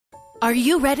Are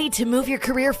you ready to move your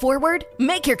career forward?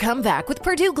 Make your comeback with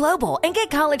Purdue Global and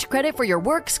get college credit for your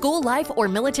work, school life, or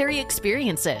military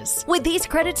experiences. With these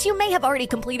credits, you may have already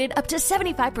completed up to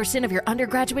 75% of your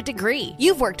undergraduate degree.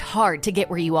 You've worked hard to get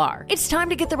where you are. It's time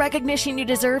to get the recognition you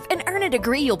deserve and earn a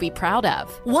degree you'll be proud of.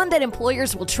 One that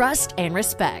employers will trust and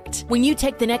respect. When you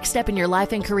take the next step in your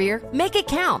life and career, make it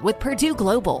count with Purdue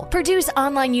Global, Purdue's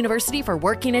online university for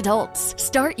working adults.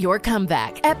 Start your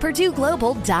comeback at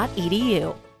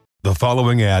purdueglobal.edu. The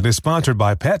following ad is sponsored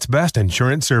by Pets Best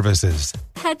Insurance Services.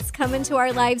 Pets come into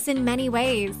our lives in many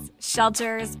ways.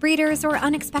 Shelters, breeders, or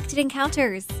unexpected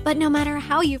encounters. But no matter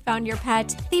how you found your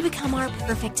pet, they become our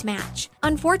perfect match.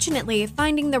 Unfortunately,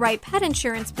 finding the right pet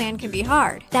insurance plan can be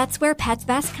hard. That's where Pets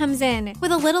Best comes in.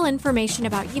 With a little information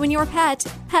about you and your pet,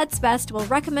 Pets Best will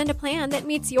recommend a plan that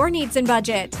meets your needs and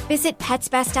budget. Visit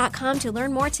PetsBest.com to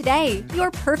learn more today.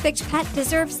 Your perfect pet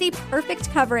deserves the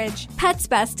perfect coverage.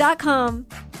 PetsBest.com.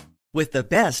 With the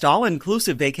best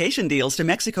all-inclusive vacation deals to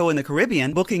Mexico and the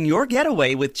Caribbean, booking your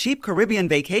getaway with Cheap Caribbean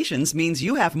Vacations means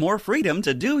you have more freedom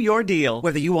to do your deal.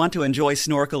 Whether you want to enjoy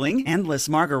snorkeling, endless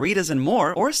margaritas, and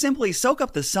more, or simply soak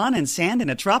up the sun and sand in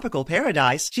a tropical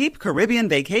paradise, Cheap Caribbean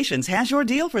Vacations has your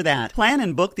deal for that. Plan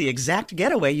and book the exact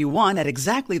getaway you want at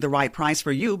exactly the right price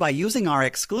for you by using our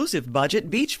exclusive budget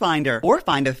Beach Finder, or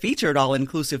find a featured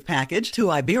all-inclusive package to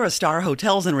Iberostar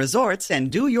Hotels and Resorts and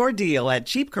do your deal at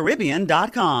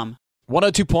cheapcaribbean.com.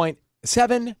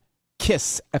 102.7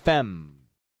 KISS FM.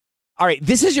 All right,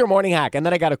 this is your morning hack, and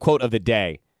then I got a quote of the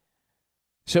day.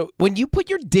 So when you put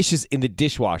your dishes in the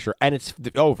dishwasher and it's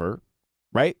over,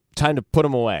 right, time to put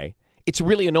them away, it's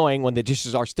really annoying when the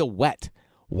dishes are still wet.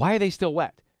 Why are they still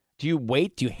wet? Do you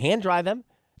wait? Do you hand dry them?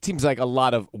 It seems like a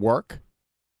lot of work.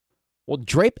 Well,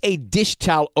 drape a dish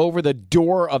towel over the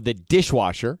door of the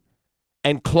dishwasher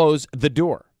and close the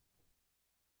door.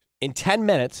 In 10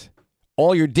 minutes,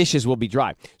 all your dishes will be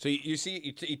dry. So you see,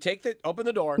 you open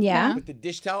the door, put the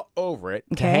dish towel over it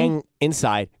to hang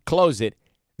inside, close it,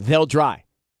 they'll dry.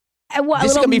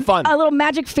 This is going to be fun. A little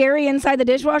magic fairy inside the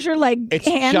dishwasher, like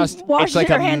wash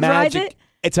it or hand dries it?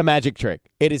 It's a magic trick.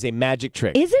 It is a magic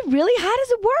trick. Is it really? How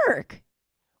does it work?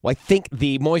 Well, I think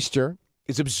the moisture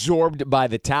is absorbed by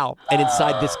the towel, and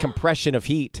inside this compression of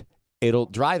heat, it'll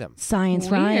dry them. Science,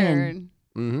 Ryan.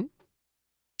 Mm-hmm.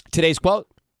 Today's quote.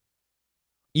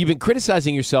 You've been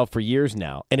criticizing yourself for years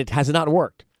now, and it has not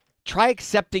worked. Try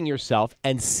accepting yourself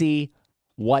and see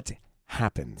what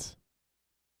happens.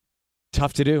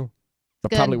 Tough to do,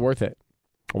 but probably worth it.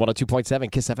 102.7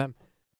 KISS FM.